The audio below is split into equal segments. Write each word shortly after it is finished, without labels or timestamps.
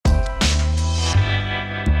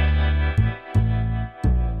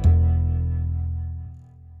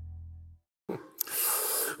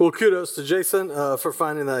Well, kudos to Jason for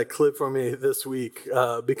finding that clip for me this week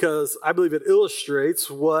because I believe it illustrates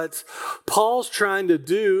what Paul's trying to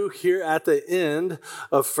do here at the end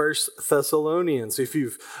of 1 Thessalonians. If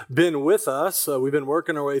you've been with us, we've been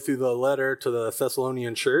working our way through the letter to the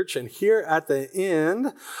Thessalonian church, and here at the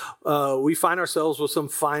end, we find ourselves with some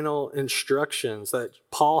final instructions that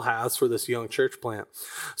Paul has for this young church plant.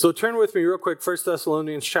 So turn with me real quick, 1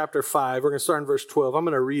 Thessalonians chapter 5. We're going to start in verse 12. I'm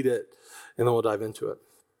going to read it, and then we'll dive into it.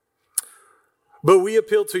 But we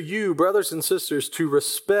appeal to you, brothers and sisters, to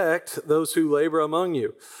respect those who labor among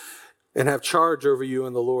you and have charge over you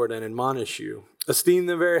in the Lord and admonish you. Esteem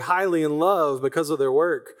them very highly in love because of their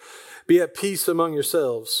work. Be at peace among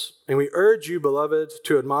yourselves. And we urge you, beloved,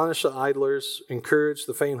 to admonish the idlers, encourage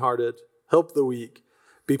the faint-hearted, help the weak,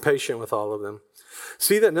 be patient with all of them.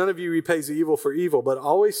 See that none of you repays evil for evil, but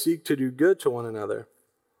always seek to do good to one another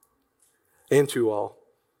and to all.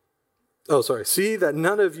 See that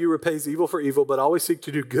none of you repays evil for evil, but always seek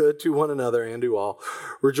to do good to one another and to all.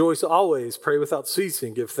 Rejoice always, pray without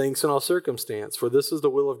ceasing, give thanks in all circumstance, for this is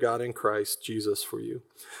the will of God in Christ Jesus for you.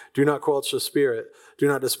 Do not quench the spirit, do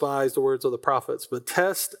not despise the words of the prophets, but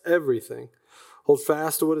test everything. Hold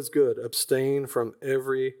fast to what is good, abstain from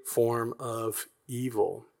every form of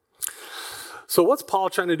evil. So what's Paul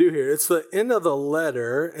trying to do here? It's the end of the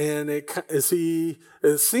letter, and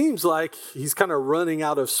it seems like he's kind of running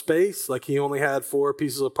out of space, like he only had 4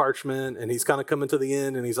 pieces of parchment, and he's kind of coming to the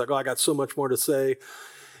end, and he's like, I got so much more to say,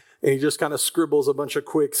 and he just kind of scribbles a bunch of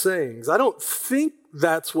quick sayings. I don't think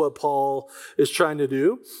that's what Paul is trying to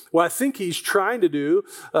do. What I think he's trying to do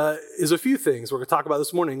is a few things we're going to talk about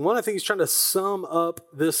this morning. One, I think he's trying to sum up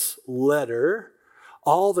this letter,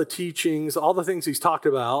 all the teachings, all the things he's talked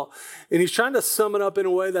about, and he's trying to sum it up in a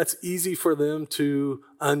way that's easy for them to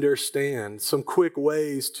understand. Some quick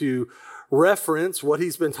ways to reference what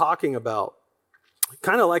he's been talking about.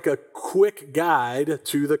 Kind of like a quick guide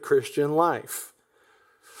to the Christian life.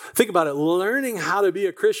 Think about it. Learning how to be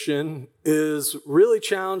a Christian is really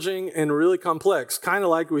challenging and really complex. Kind of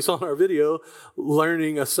like we saw in our video,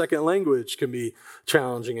 learning a second language can be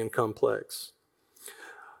challenging and complex.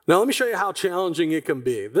 Now, let me show you how challenging it can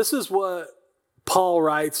be. This is what Paul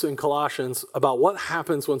writes in Colossians about what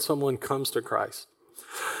happens when someone comes to Christ.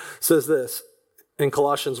 It says this in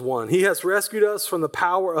Colossians 1, He has rescued us from the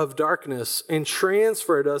power of darkness and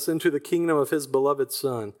transferred us into the kingdom of His beloved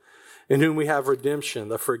Son, in whom we have redemption,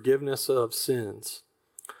 the forgiveness of sins.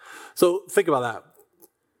 So think about that.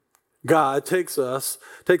 God takes us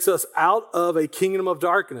out of a kingdom of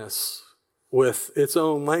darkness with its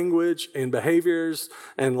own language and behaviors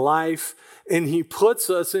and life, and He puts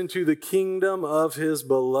us into the kingdom of His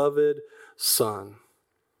beloved Son.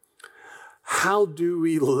 How do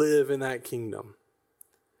we live in that kingdom?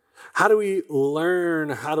 How do we learn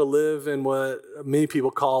how to live in what many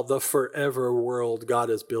people call the forever world God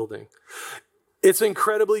is building? It's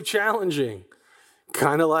incredibly challenging,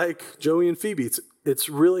 kind of like Joey and Phoebe. It's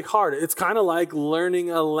really hard. It's kind of like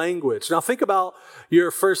learning a language. Now think about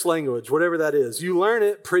your first language, whatever that is. You learn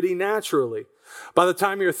it pretty naturally. By the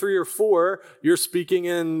time you're 3 or 4, you're speaking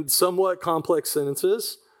in somewhat complex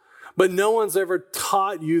sentences, but no one's ever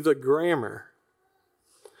taught you the grammar.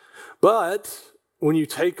 But when you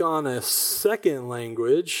take on a second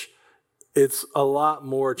language, it's a lot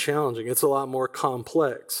more challenging. It's a lot more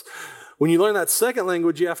complex. When you learn that second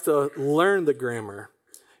language, you have to learn the grammar.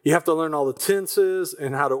 You have to learn all the tenses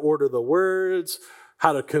and how to order the words,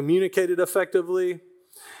 how to communicate it effectively.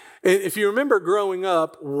 And if you remember growing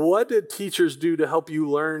up, what did teachers do to help you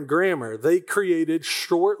learn grammar? They created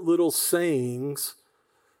short little sayings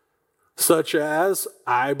such as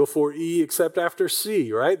I before E except after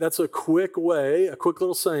C, right? That's a quick way, a quick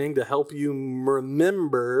little saying to help you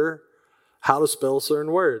remember how to spell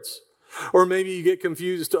certain words. Or maybe you get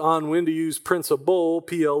confused on when to use principal,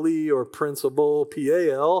 P-L-E, or principal,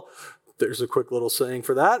 P-A-L. There's a quick little saying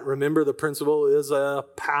for that. Remember, the principal is a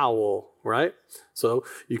Powell, right? So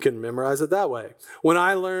you can memorize it that way. When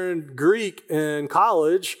I learned Greek in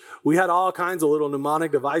college, we had all kinds of little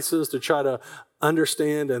mnemonic devices to try to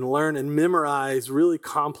understand and learn and memorize really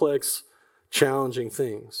complex, challenging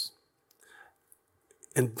things.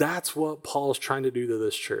 And that's what Paul's trying to do to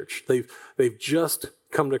this church. They've just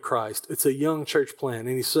come to Christ. It's a young church plant.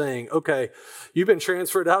 And he's saying, okay, you've been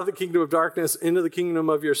transferred out of the kingdom of darkness into the kingdom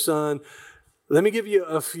of your Son. Let me give you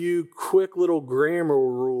a few quick little grammar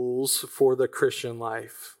rules for the Christian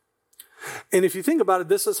life. And if you think about it,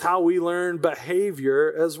 this is how we learn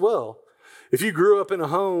behavior as well. If you grew up in a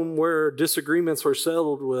home where disagreements were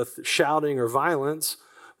settled with shouting or violence,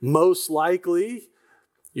 most likely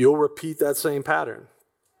you'll repeat that same pattern.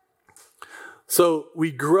 So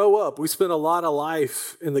we grow up. We spend a lot of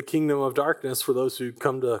life in the kingdom of darkness for those who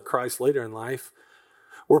come to Christ later in life.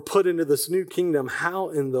 We're put into this new kingdom. How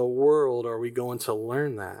in the world are we going to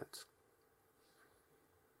learn that?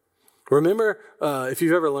 Remember, if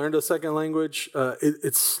you've ever learned a second language,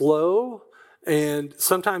 it's slow, and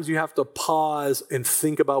sometimes you have to pause and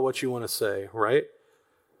think about what you want to say, right?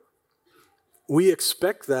 We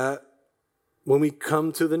expect that when we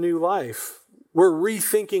come to the new life. We're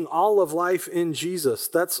rethinking all of life in Jesus.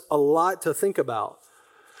 That's a lot to think about.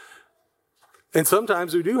 And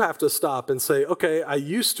sometimes we do have to stop and say, okay, I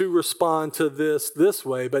used to respond to this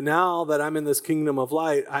way, but now that I'm in this kingdom of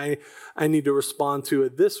light, I need to respond to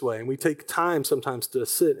it this way. And we take time sometimes to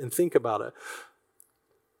sit and think about it.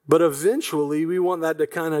 But eventually, we want that to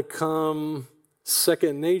kind of come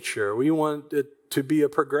second nature. We want it to be a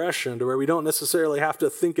progression to where we don't necessarily have to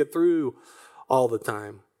think it through all the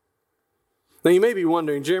time. Now, you may be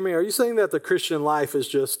wondering, Jeremy, are you saying that the Christian life is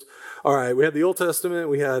just, all right, we had the Old Testament,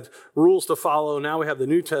 we had rules to follow, now we have the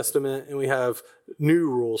New Testament, and we have new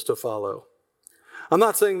rules to follow? I'm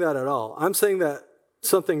not saying that at all. I'm saying that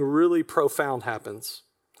something really profound happens.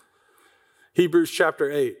 Hebrews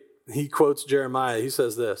chapter 8, he quotes Jeremiah. He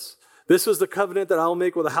says this, "This is the covenant that I will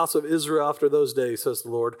make with the house of Israel after those days, says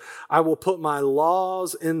the Lord. I will put my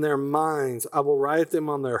laws in their minds. I will write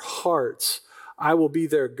them on their hearts. I will be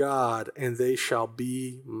their God, and they shall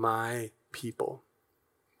be my people."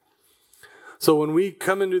 So when we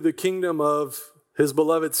come into the kingdom of his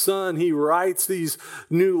beloved Son, he writes these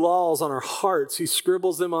new laws on our hearts. He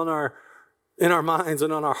scribbles them in our minds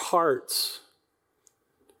and on our hearts.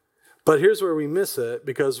 But here's where we miss it,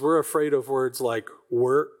 because we're afraid of words like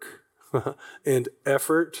work and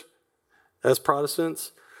effort as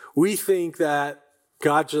Protestants. We think that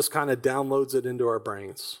God just kind of downloads it into our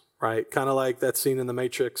brains. Right? Kind of like that scene in The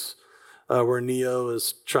Matrix where Neo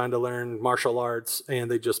is trying to learn martial arts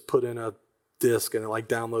and they just put in a disc and it like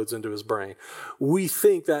downloads into his brain. We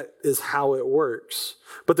think that is how it works.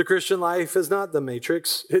 But the Christian life is not The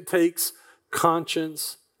Matrix. It takes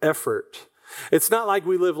conscious effort. It's not like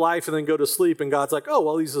we live life and then go to sleep and God's like, oh,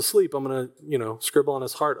 well, he's asleep. I'm going to, scribble on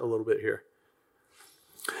his heart a little bit here.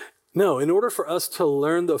 No, in order for us to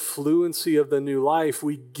learn the fluency of the new life,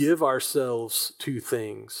 we give ourselves to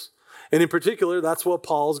things. And in particular, that's what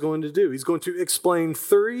Paul's going to do. He's going to explain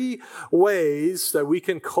 3 ways that we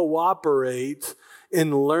can cooperate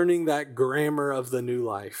in learning that grammar of the new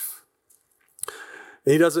life.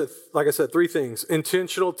 And he does it, like I said, 3 things: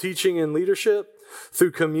 intentional teaching and leadership,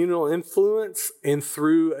 through communal influence, and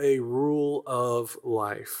through a rule of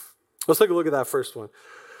life. Let's take a look at that first one.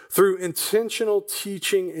 Through intentional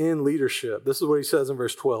teaching and leadership. This is what he says in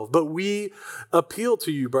verse 12. "But we appeal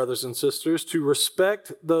to you, brothers and sisters, to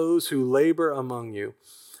respect those who labor among you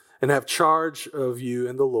and have charge of you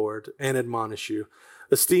in the Lord and admonish you.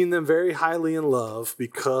 Esteem them very highly in love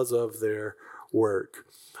because of their work."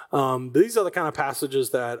 These are the kind of passages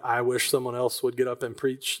that I wish someone else would get up and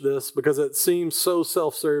preach this, because it seems so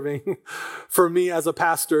self-serving for me as a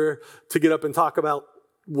pastor to get up and talk about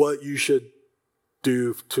what you should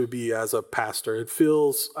do to be as a pastor. It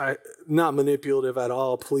feels not manipulative at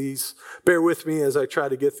all. Please bear with me as I try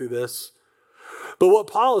to get through this. But what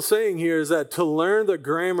Paul is saying here is that to learn the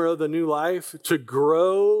grammar of the new life, to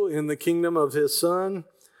grow in the kingdom of his Son,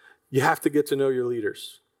 you have to get to know your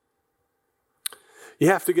leaders. You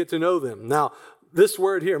have to get to know them. Now, this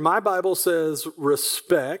word here, my Bible says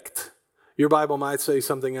respect. Your Bible might say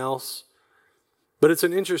something else. But it's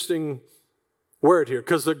an interesting word here,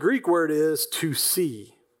 because the Greek word is to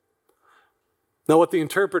see. Now, what the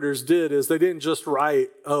interpreters did is they didn't just write,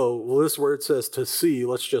 oh, well, this word says to see,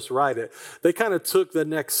 let's just write it. They kind of took the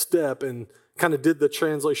next step and kind of did the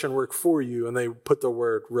translation work for you, and they put the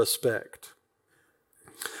word respect.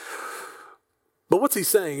 But what's he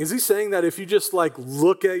saying? Is he saying that if you just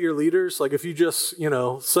look at your leaders, like if you just,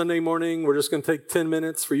 Sunday morning, we're just going to take 10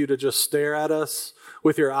 minutes for you to just stare at us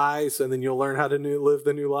with your eyes, and then you'll learn how to live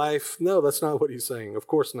the new life? No, that's not what he's saying. Of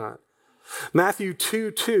course not. Matthew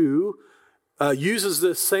 2:2 uses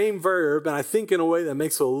this same verb, and I think in a way that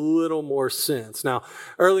makes a little more sense. Now,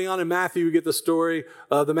 early on in Matthew, we get the story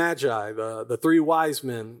of the Magi, the 3 wise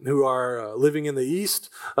men who are living in the east.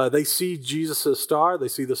 They see Jesus' star, they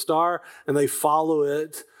see the star, and they follow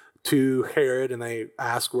it to Herod, and they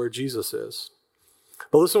ask where Jesus is.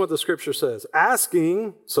 But listen to what the scripture says.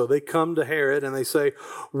 Asking, so they come to Herod and they say,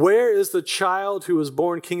 "Where is the child who was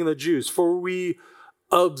born King of the Jews? For we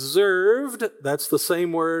observed," that's the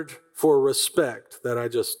same word for respect that I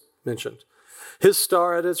just mentioned, "his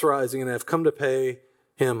star at its rising, and have come to pay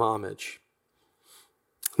him homage."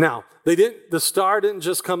 Now, the star didn't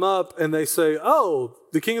just come up and they say, oh,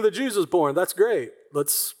 the King of the Jews is born. That's great.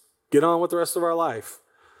 Let's get on with the rest of our life.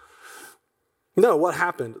 No, what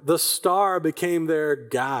happened? The star became their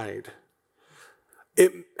guide.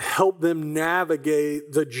 It helped them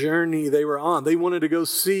navigate the journey they were on. They wanted to go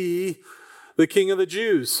see the King of the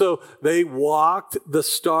Jews. So they walked, the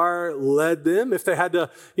star led them. If they had to,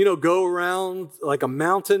 go around like a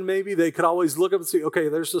mountain maybe, they could always look up and see, okay,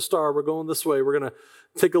 there's the star. We're going this way. We're going to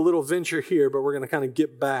take a little venture here, but we're going to kind of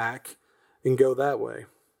get back and go that way.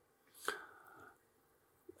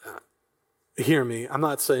 Hear me. I'm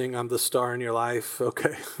not saying I'm the star in your life,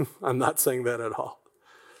 okay? I'm not saying that at all.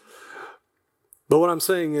 But what I'm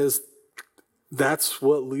saying is that's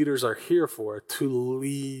what leaders are here for, to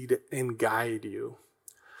lead and guide you,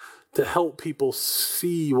 to help people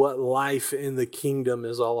see what life in the kingdom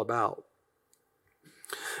is all about.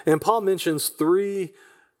 And Paul mentions 3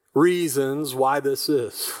 reasons why this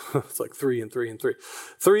is. It's like 3 and 3 and 3.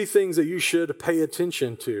 3 things that you should pay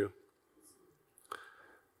attention to.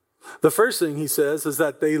 The first thing he says is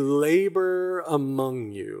that they labor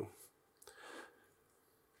among you.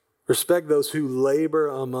 Respect those who labor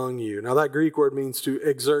among you. Now that Greek word means to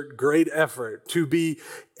exert great effort, to be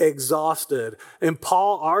exhausted. And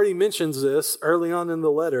Paul already mentions this early on in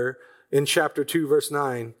the letter in chapter 2, verse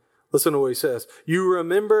 9. Listen to what he says. You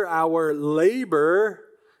remember our labor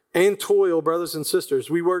and toil, brothers and sisters.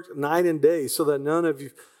 We worked night and day so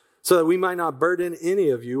that we might not burden any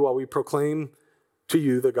of you while we proclaim to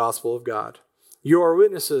you the gospel of God. You are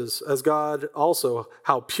witnesses, as God also,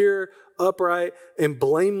 how pure, upright, and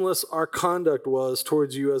blameless our conduct was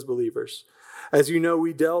towards you as believers. As you know,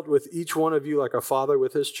 we dealt with each one of you like a father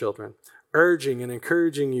with his children, urging and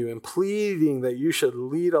encouraging you and pleading that you should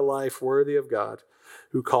lead a life worthy of God,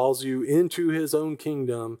 who calls you into his own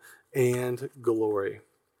kingdom and glory.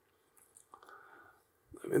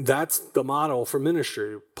 And that's the model for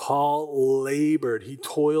ministry. Paul labored. He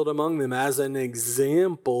toiled among them as an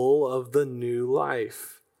example of the new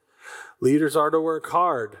life. Leaders are to work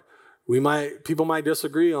hard. People might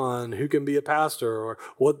disagree on who can be a pastor or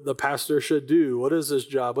what the pastor should do. What is this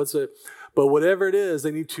job? What's it? But whatever it is,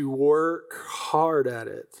 they need to work hard at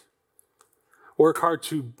it. Work hard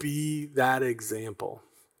to be that example.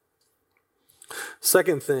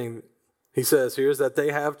 Second thing he says here is that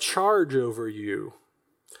they have charge over you.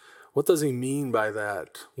 What does he mean by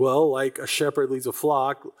that? Well, like a shepherd leads a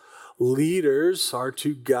flock, leaders are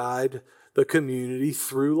to guide the community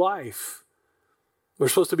through life. We're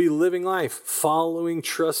supposed to be living life, following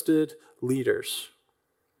trusted leaders.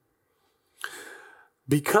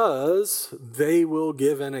 Because they will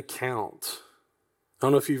give an account. I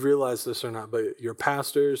don't know if you've realized this or not, but your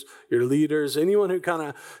pastors, your leaders, anyone who kind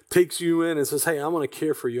of takes you in and says, hey, I want to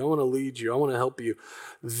care for you, I want to lead you, I want to help you,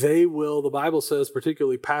 they will, the Bible says,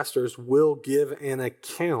 particularly pastors, will give an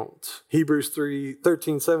account. Hebrews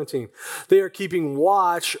 13:17. They are keeping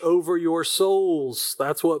watch over your souls.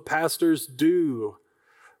 That's what pastors do.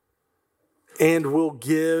 And will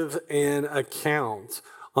give an account.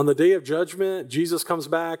 On the day of judgment, Jesus comes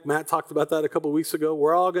back. Matt talked about that a couple of weeks ago.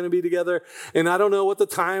 We're all going to be together. And I don't know what the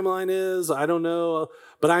timeline is. I don't know.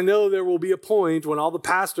 But I know there will be a point when all the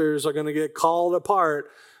pastors are going to get called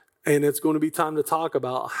apart. And it's going to be time to talk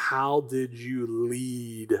about how did you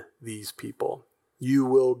lead these people? You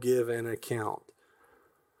will give an account.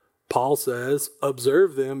 Paul says,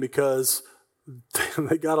 observe them because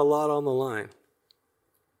they got a lot on the line.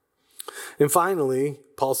 And finally,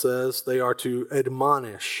 Paul says they are to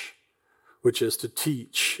admonish, which is to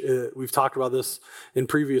teach. We've talked about this in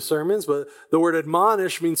previous sermons, but the word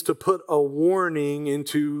admonish means to put a warning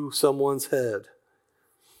into someone's head.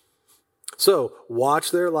 So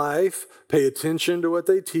watch their life, pay attention to what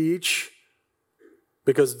they teach,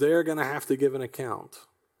 because they're going to have to give an account.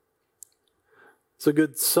 It's a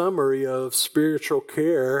good summary of spiritual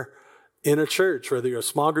care in a church, whether you're a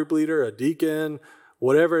small group leader, a deacon,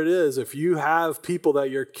 whatever it is. If you have people that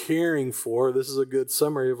you're caring for, this is a good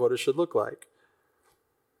summary of what it should look like.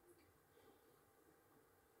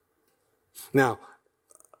 Now,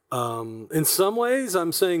 in some ways,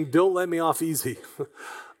 I'm saying don't let me off easy.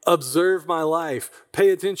 Observe my life. Pay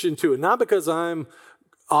attention to it. Not because I'm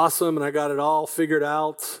awesome and I got it all figured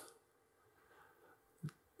out.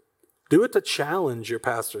 Do it to challenge your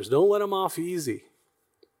pastors. Don't let them off easy.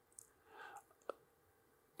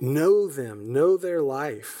 Know them. Know their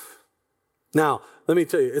life. Now, let me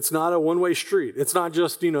tell you, it's not a one-way street. It's not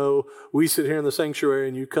just, we sit here in the sanctuary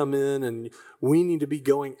and you come in and we need to be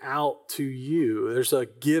going out to you. There's a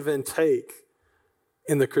give and take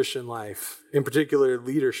in the Christian life, in particular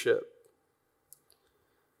leadership.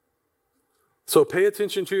 So pay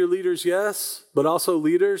attention to your leaders, yes, but also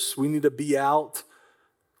leaders, we need to be out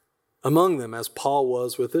among them as Paul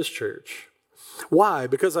was with this church. Why?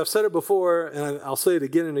 Because I've said it before, and I'll say it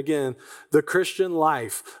again and again, the Christian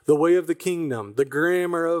life, the way of the kingdom, the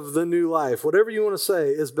grammar of the new life, whatever you want to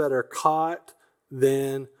say, is better caught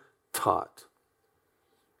than taught.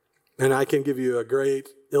 And I can give you a great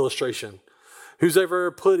illustration. Who's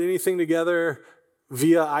ever put anything together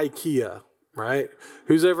via IKEA, right?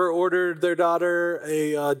 Who's ever ordered their daughter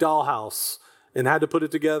a dollhouse and had to put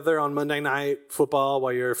it together on Monday Night Football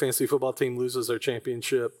while your fantasy football team loses their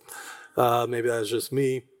championship? Maybe that's just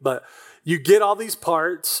me. But you get all these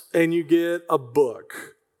parts and you get a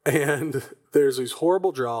book. And there's these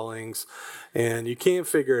horrible drawings and you can't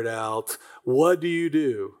figure it out. What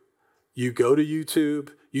do? You go to YouTube,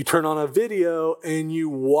 you turn on a video, and you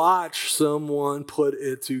watch someone put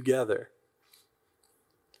it together.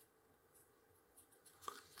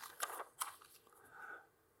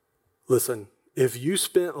 Listen, if you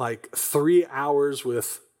spent like 3 hours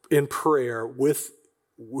in prayer with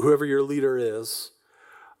whoever your leader is,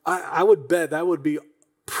 I would bet that would be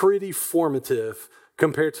pretty formative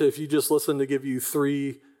compared to if you just listened to give you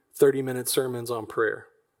 3 30-minute sermons on prayer.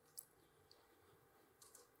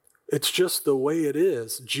 It's just the way it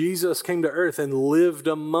is. Jesus came to earth and lived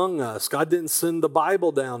among us. God didn't send the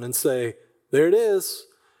Bible down and say, there it is.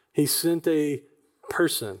 He sent a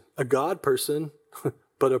person, a God person,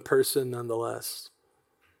 but a person nonetheless.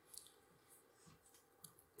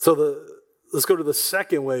 So let's go to the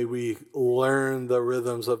second way we learn the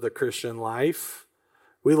rhythms of the Christian life.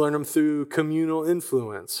 We learn them through communal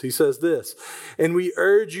influence. He says this, and we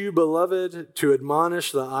urge you, beloved, to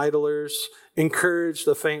admonish the idlers, encourage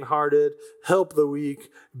the faint-hearted, help the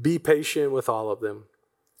weak, be patient with all of them.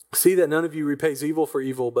 See that none of you repays evil for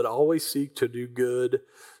evil, but always seek to do good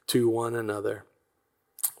to one another.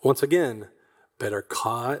 Once again, better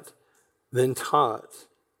caught than taught.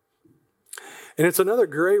 And it's another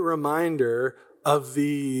great reminder of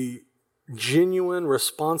the genuine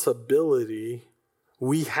responsibility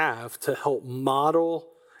we have to help model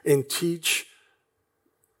and teach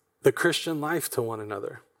the Christian life to one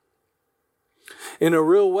another. In a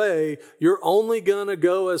real way, you're only going to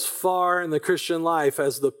go as far in the Christian life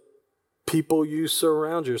as the people you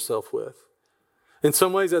surround yourself with. In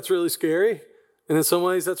some ways, that's really scary. And in some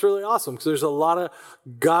ways, that's really awesome because there's a lot of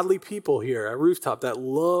godly people here at Rooftop that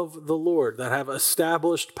love the Lord, that have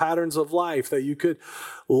established patterns of life that you could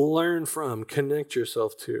learn from, connect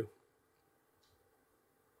yourself to.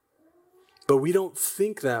 But we don't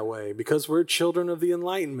think that way because we're children of the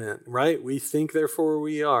Enlightenment, right? We think, therefore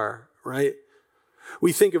we are, right?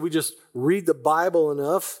 We think if we just read the Bible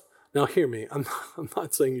enough, now hear me, I'm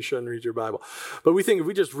not saying you shouldn't read your Bible, but we think if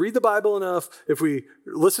we just read the Bible enough, if we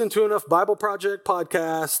listen to enough Bible Project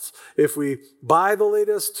podcasts, if we buy the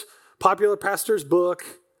latest popular pastor's book,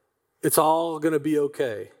 it's all going to be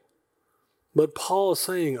okay. But Paul is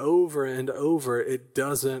saying over and over, it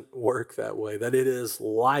doesn't work that way, that it is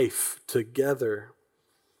life together.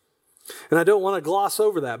 And I don't want to gloss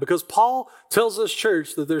over that because Paul tells this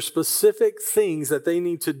church that there's specific things that they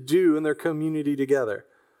need to do in their community together.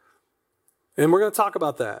 And we're going to talk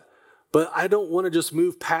about that. But I don't want to just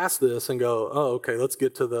move past this and go, oh, okay, let's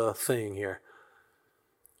get to the thing here.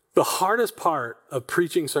 The hardest part of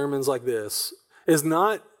preaching sermons like this is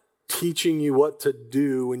not teaching you what to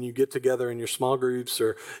do when you get together in your small groups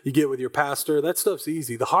or you get with your pastor. That stuff's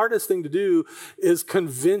easy. The hardest thing to do is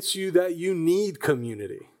convince you that you need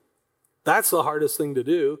community. That's the hardest thing to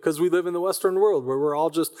do because we live in the Western world where we're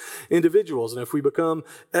all just individuals. And if we become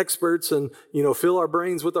experts and, fill our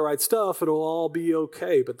brains with the right stuff, it'll all be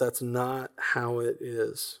okay. But that's not how it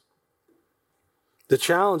is. The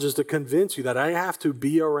challenge is to convince you that I have to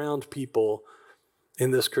be around people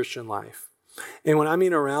in this Christian life. And when I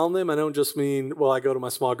mean around them, I don't just mean, I go to my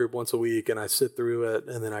small group once a week and I sit through it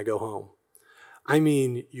and then I go home. I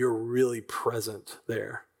mean, you're really present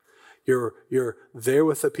there. You're there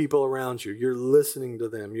with the people around you. You're listening to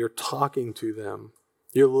them. You're talking to them.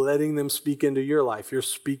 You're letting them speak into your life. You're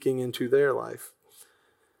speaking into their life.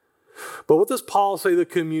 But what does Paul say the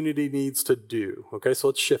community needs to do? Okay, so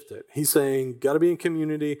let's shift it. He's saying, got to be in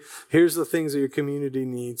community. Here's the things that your community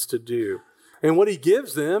needs to do. And what he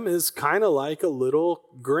gives them is kind of like a little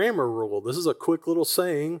grammar rule. This is a quick little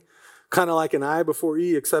saying, kind of like an I before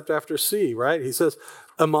E except after C, right? He says,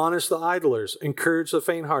 admonish the idlers, encourage the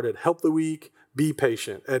faint-hearted, help the weak, be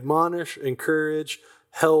patient. Admonish, encourage,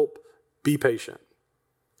 help, be patient.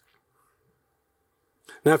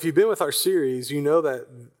 Now, if you've been with our series, you know that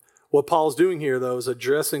what Paul's doing here, though, is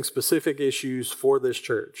addressing specific issues for this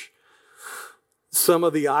church. Some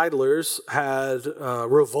of the idlers had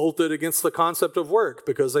revolted against the concept of work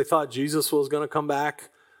because they thought Jesus was going to come back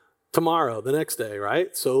tomorrow, the next day,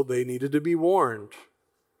 right? So they needed to be warned.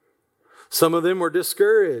 Some of them were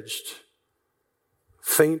discouraged,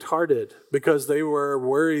 faint-hearted, because they were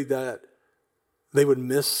worried that they would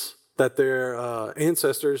miss, that their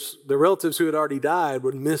ancestors, their relatives who had already died,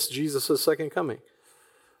 would miss Jesus' second coming.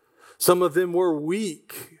 Some of them were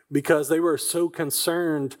weak because they were so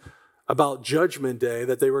concerned about Judgment Day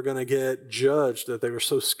that they were going to get judged, that they were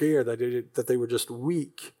so scared that they were just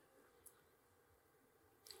weak.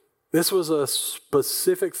 This was a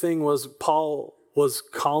specific thing Paul was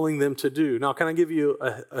calling them to do. Now, can I give you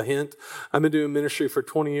a hint? I've been doing ministry for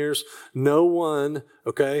 20 years. No one,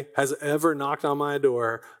 has ever knocked on my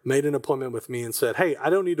door, made an appointment with me and said, hey, I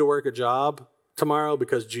don't need to work a job tomorrow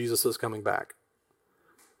because Jesus is coming back.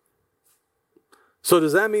 So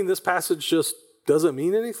does that mean this passage just doesn't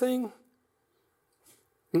mean anything?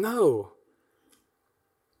 No.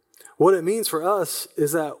 What it means for us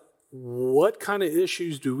is that what kind of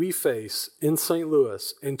issues do we face in St.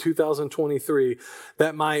 Louis in 2023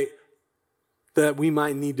 that we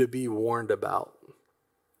might need to be warned about?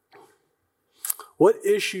 What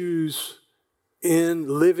issues in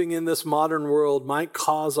living in this modern world might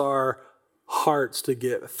cause our hearts to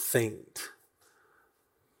get faint?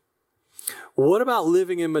 What about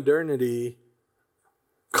living in modernity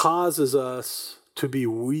causes us to be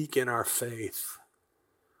weak in our faith?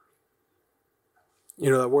 You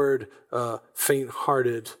know, that word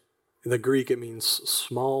faint-hearted, in the Greek, it means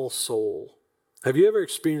small soul. Have you ever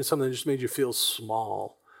experienced something that just made you feel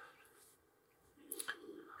small?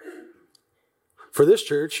 For this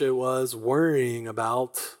church, it was worrying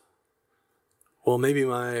about, well, maybe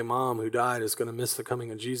my mom who died is going to miss the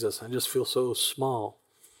coming of Jesus. I just feel so small.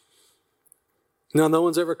 Now, no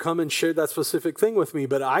one's ever come and shared that specific thing with me,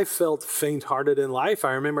 but I felt faint-hearted in life.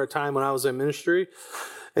 I remember a time when I was in ministry,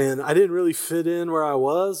 and I didn't really fit in where I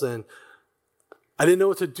was, and I didn't know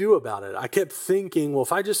what to do about it. I kept thinking, well,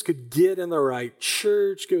 if I just could get in the right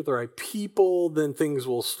church, get with the right people, then things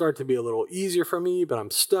will start to be a little easier for me, but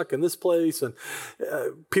I'm stuck in this place, and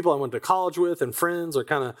people I went to college with and friends are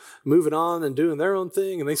kind of moving on and doing their own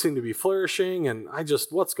thing, and they seem to be flourishing, and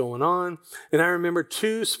what's going on? And I remember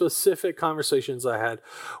two specific conversations I had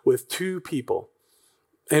with two people,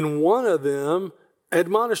 and one of them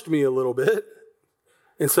admonished me a little bit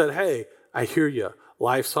and said, hey, I hear you.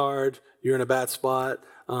 Life's hard. You're in a bad spot.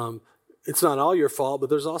 It's not all your fault,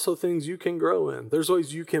 but there's also things you can grow in. There's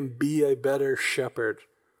ways you can be a better shepherd.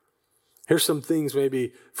 Here's some things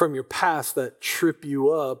maybe from your past that trip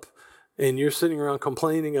you up, and you're sitting around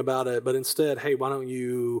complaining about it, but instead, hey, why don't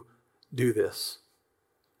you do this?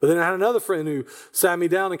 But then I had another friend who sat me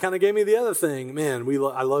down and kind of gave me the other thing. Man,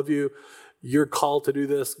 I love you. You're called to do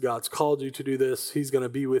this. God's called you to do this. He's going to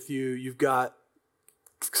be with you. You've got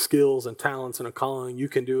skills and talents and a calling. You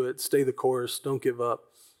can do it. Stay the course. Don't give up.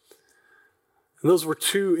 And those were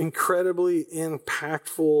two incredibly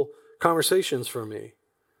impactful conversations for me.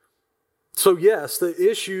 So yes, the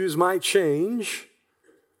issues might change.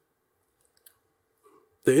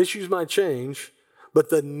 The issues might change,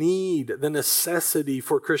 but the need, the necessity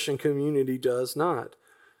for Christian community does not.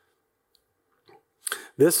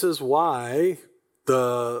 This is why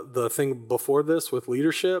the thing before this with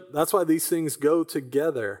leadership, that's why these things go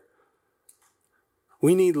together.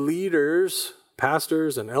 We need leaders,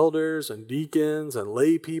 pastors and elders and deacons and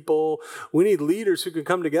lay people. We need leaders who can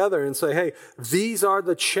come together and say, hey, these are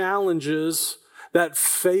the challenges that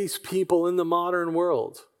face people in the modern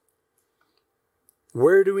world.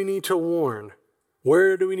 Where do we need to warn?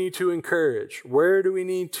 Where do we need to encourage? Where do we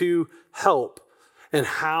need to help? And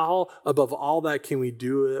how, above all that, can we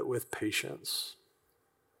do it with patience?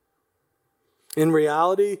 In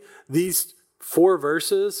reality, these 4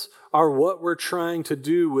 verses are what we're trying to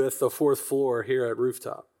do with the 4th floor here at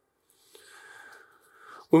Rooftop.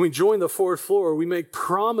 When we join the 4th floor, we make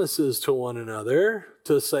promises to one another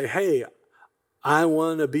to say, hey, I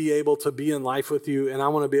want to be able to be in life with you, and I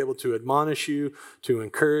want to be able to admonish you, to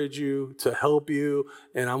encourage you, to help you,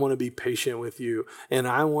 and I want to be patient with you. And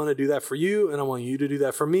I want to do that for you, and I want you to do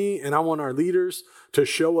that for me, and I want our leaders to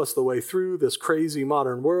show us the way through this crazy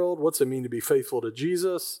modern world. What's it mean to be faithful to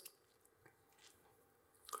Jesus?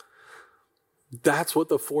 That's what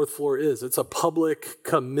the 4th floor is. It's a public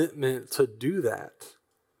commitment to do that.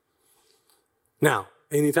 Now,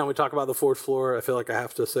 anytime we talk about the 4th floor, I feel like I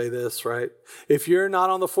have to say this, right? If you're not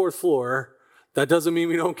on the 4th floor, that doesn't mean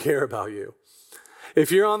we don't care about you. If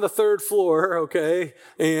you're on the 3rd floor,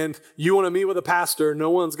 and you want to meet with a pastor, no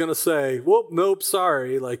one's going to say, whoop, nope,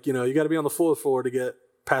 sorry. You got to be on the 4th floor to get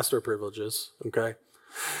pastor privileges, okay?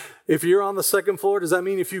 If you're on the second floor, does that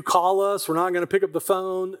mean if you call us, we're not going to pick up the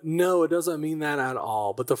phone? No, it doesn't mean that at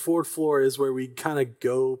all. But the fourth floor is where we kind of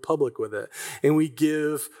go public with it. And we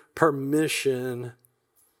give permission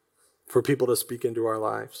for people to speak into our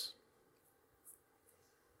lives.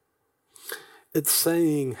 It's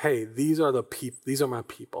saying, hey, these are my people. These are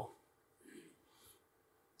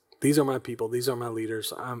my people. These are my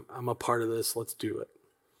leaders. I'm a part of this. Let's do it.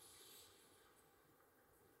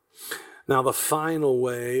 Now, the final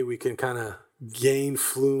way we can kind of gain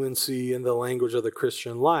fluency in the language of the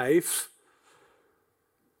Christian life,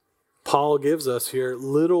 Paul gives us here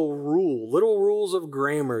little rules of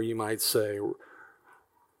grammar, you might say,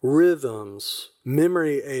 rhythms,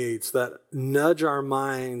 memory aids that nudge our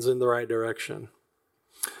minds in the right direction.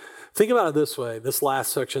 Think about it this way, this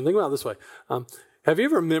last section. Think about it this way. Have you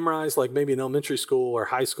ever memorized, like maybe in elementary school or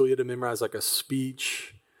high school, you had to memorize like a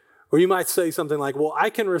speech? Or you might say something like, well, I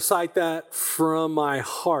can recite that from my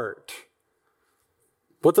heart.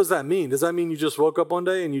 What does that mean? Does that mean you just woke up one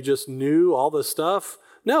day and you just knew all this stuff?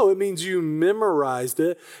 No, it means you memorized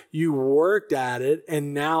it, you worked at it,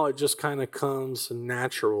 and now it just kind of comes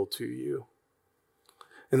natural to you.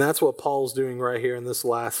 And that's what Paul's doing right here in this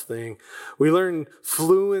last thing. We learn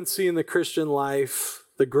fluency in the Christian life,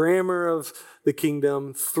 the grammar of the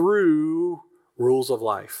kingdom, through rules of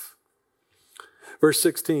life. Verse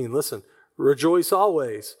 16, listen, rejoice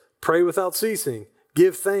always, pray without ceasing,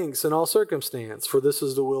 give thanks in all circumstance, for this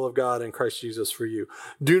is the will of God in Christ Jesus for you.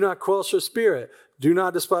 Do not quench your spirit, do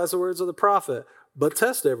not despise the words of the prophet, but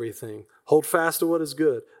test everything, hold fast to what is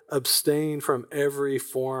good, abstain from every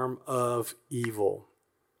form of evil.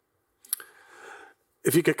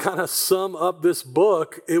 If you could kind of sum up this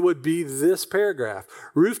book, it would be this paragraph.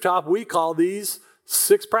 Rooftop, we call these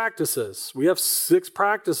 6 practices. We have 6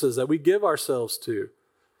 practices that we give ourselves to.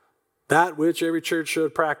 That which every church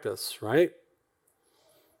should practice, right?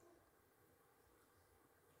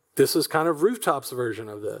 This is kind of Rooftop's version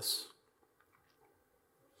of this.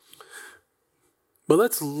 But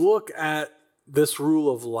let's look at this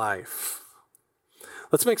rule of life.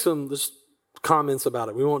 Let's make some just comments about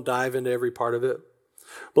it. We won't dive into every part of it.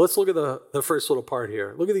 But let's look at the first little part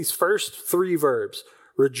here. Look at these first 3 verbs.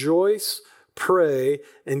 Rejoice, pray,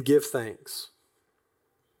 and give thanks.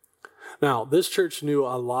 Now, this church knew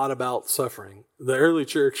a lot about suffering. The early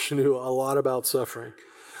church knew a lot about suffering.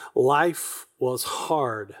 Life was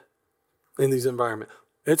hard in these environments.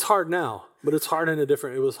 It's hard now, but it was hard in a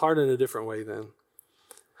different way then.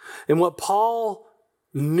 And what Paul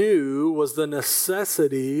knew was the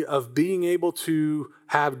necessity of being able to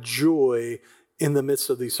have joy in the midst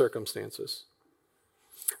of these circumstances.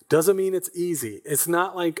 Doesn't mean it's easy. It's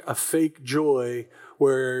not like a fake joy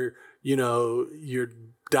where, you're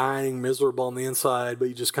dying miserable on the inside, but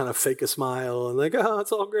you just kind of fake a smile and like, oh,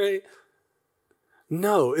 it's all great.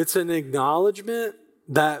 No, it's an acknowledgement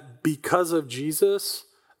that because of Jesus,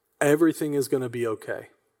 everything is going to be okay.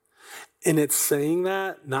 And it's saying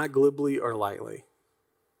that not glibly or lightly.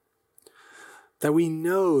 That we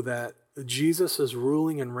know that Jesus is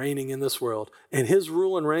ruling and reigning in this world, and his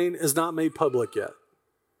rule and reign is not made public yet.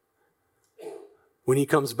 When he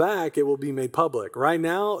comes back, it will be made public. Right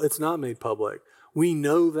now, it's not made public. We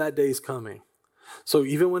know that day's coming. So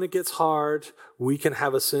even when it gets hard, we can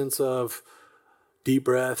have a sense of deep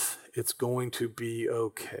breath. It's going to be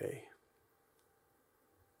okay.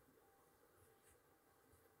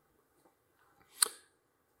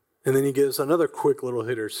 And then he gives another quick little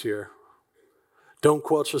hitters here. Don't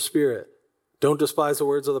quench the spirit. Don't despise the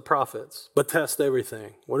words of the prophets, but test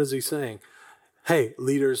everything. What is he saying? Hey,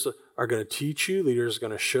 leaders are going to teach you. Leaders are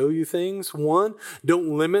going to show you things. 1,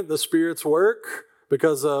 don't limit the Spirit's work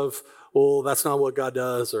because of, well, that's not what God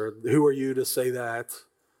does, or who are you to say that?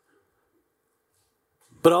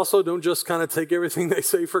 But also don't just kind of take everything they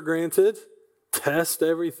say for granted. Test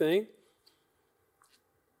everything.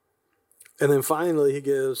 And then finally, he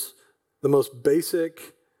gives the most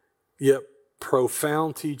basic yet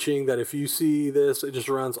profound teaching that if you see this, it just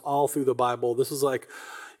runs all through the Bible. This is like,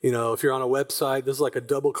 if you're on a website, this is like a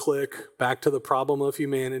double click back to the problem of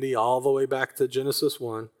humanity, all the way back to Genesis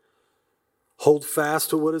 1. Hold fast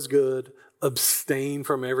to what is good. Abstain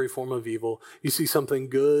from every form of evil. You see something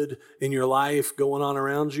good in your life going on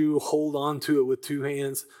around you, hold on to it with 2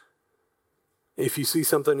 hands. If you see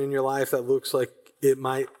something in your life that looks like it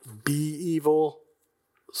might be evil,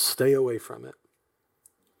 stay away from it.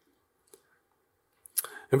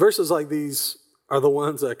 And verses like these are the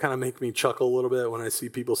ones that kind of make me chuckle a little bit when I see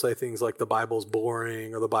people say things like the Bible's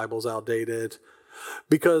boring or the Bible's outdated.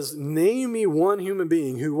 Because name me one human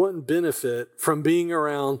being who wouldn't benefit from being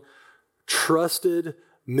around trusted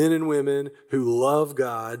men and women who love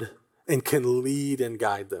God and can lead and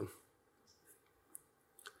guide them.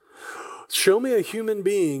 Show me a human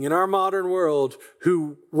being in our modern world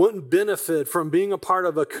who wouldn't benefit from being a part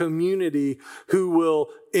of a community who will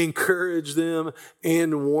encourage them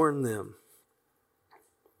and warn them.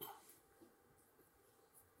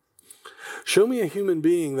 Show me a human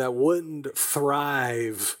being that wouldn't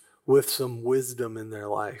thrive with some wisdom in their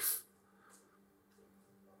life.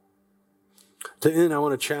 To end, I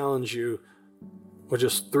want to challenge you with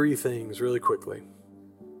just 3 things really quickly.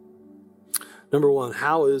 Number 1,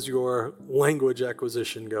 how is your language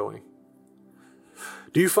acquisition going?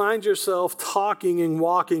 Do you find yourself talking and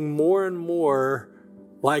walking more and more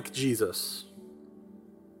like Jesus?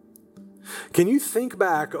 Can you think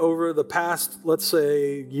back over the past, let's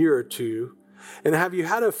say, year or two, and have you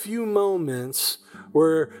had a few moments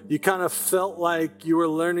where you kind of felt like you were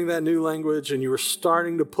learning that new language and you were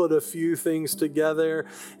starting to put a few things together,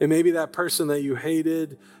 and maybe that person that you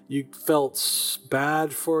hated, you felt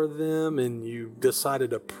bad for them and you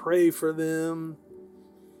decided to pray for them?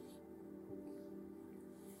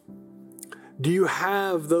 Do you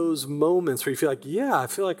have those moments where you feel like, yeah, I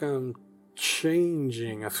feel like I'm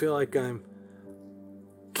changing. I feel like I'm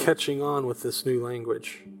catching on with this new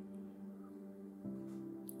language?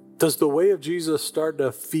 Does the way of Jesus start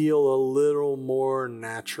to feel a little more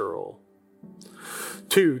natural?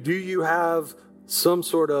 2, do you have some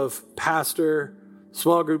sort of pastor,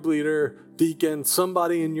 small group leader, deacon,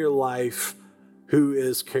 somebody in your life who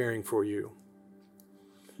is caring for you?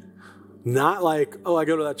 Not like, oh, I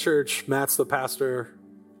go to that church, Matt's the pastor.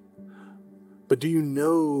 But do you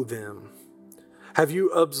know them? Have you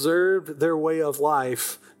observed their way of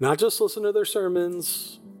life? Not just listen to their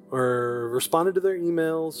sermons or responded to their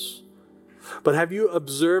emails, but have you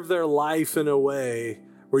observed their life in a way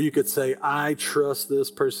where you could say, I trust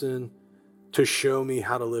this person to show me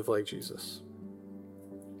how to live like Jesus?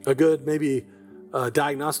 A good, maybe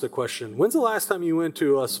diagnostic question. When's the last time you went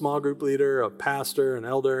to a small group leader, a pastor, an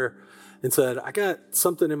elder, and said, I got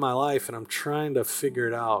something in my life and I'm trying to figure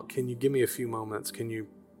it out. Can you give me a few moments? Can you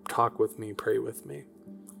talk with me, pray with me?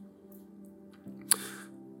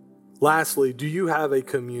 Lastly, do you have a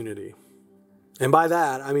community? And by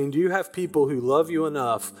that, I mean, do you have people who love you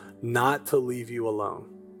enough not to leave you alone?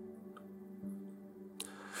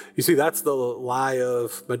 You see, that's the lie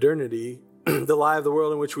of modernity, the lie of the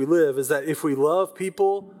world in which we live, is that if we love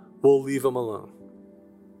people, we'll leave them alone.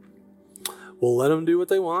 We'll let them do what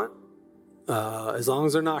they want. As long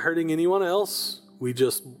as they're not hurting anyone else,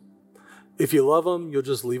 if you love them, you'll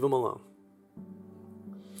just leave them alone.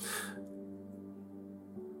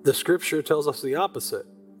 The scripture tells us the opposite,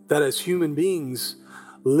 that as human beings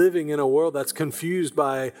living in a world that's confused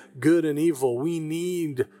by good and evil, we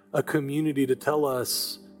need a community to tell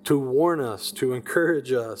us, to warn us, to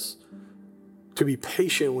encourage us, to be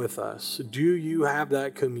patient with us. Do you have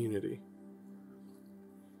that community?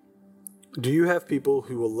 Do you have people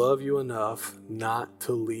who will love you enough not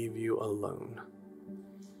to leave you alone?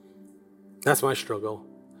 That's my struggle.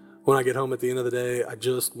 When I get home at the end of the day, I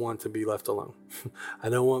just want to be left alone. I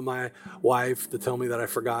don't want my wife to tell me that I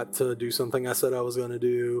forgot to do something I said I was going to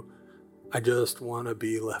do. I just want to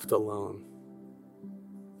be left alone.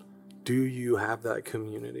 Do you have that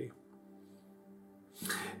community?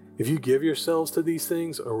 If you give yourselves to these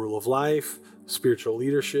things, a rule of life, spiritual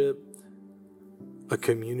leadership, a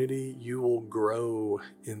community, you will grow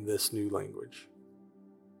in this new language.